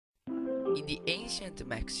In the ancient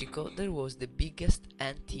Mexico, there was the biggest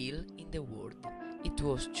anthill in the world. It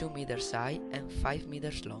was 2 meters high and 5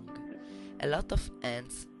 meters long. A lot of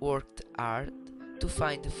ants worked hard to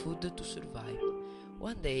find food to survive.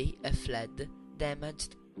 One day, a flood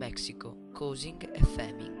damaged Mexico, causing a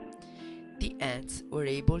famine. The ants were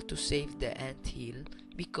able to save the anthill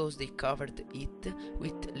because they covered it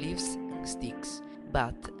with leaves and sticks,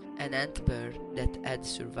 but an ant bear that had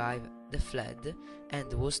survived the flood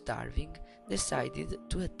and was starving decided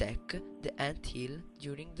to attack the anthill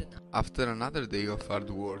during the night. After another day of hard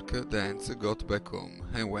work, the ants got back home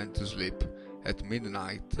and went to sleep. At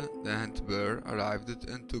midnight, the ant bear arrived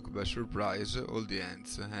and took by surprise all the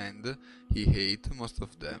ants, and he ate most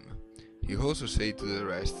of them. He also said to the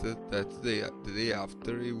rest that the day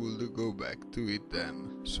after he would go back to eat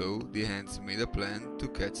them, so the ants made a plan to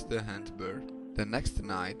catch the ant bear. The next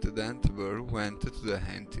night the ant bear went to the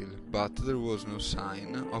anthill, but there was no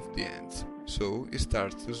sign of the ants, so he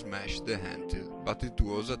started to smash the anthill, but it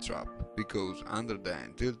was a trap, because under the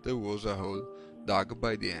anthill there was a hole dug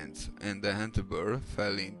by the ants, and the ant bear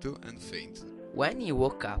fell into and fainted. When he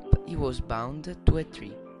woke up, he was bound to a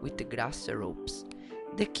tree with grass ropes.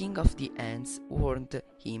 The king of the ants warned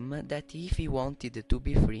him that if he wanted to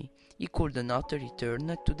be free, he could not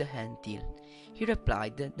return to the anthill. He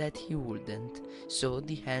replied that he wouldn't, so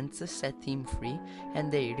the ants set him free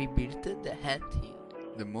and they rebuilt the anthill.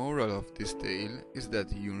 The moral of this tale is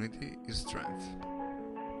that unity is strength.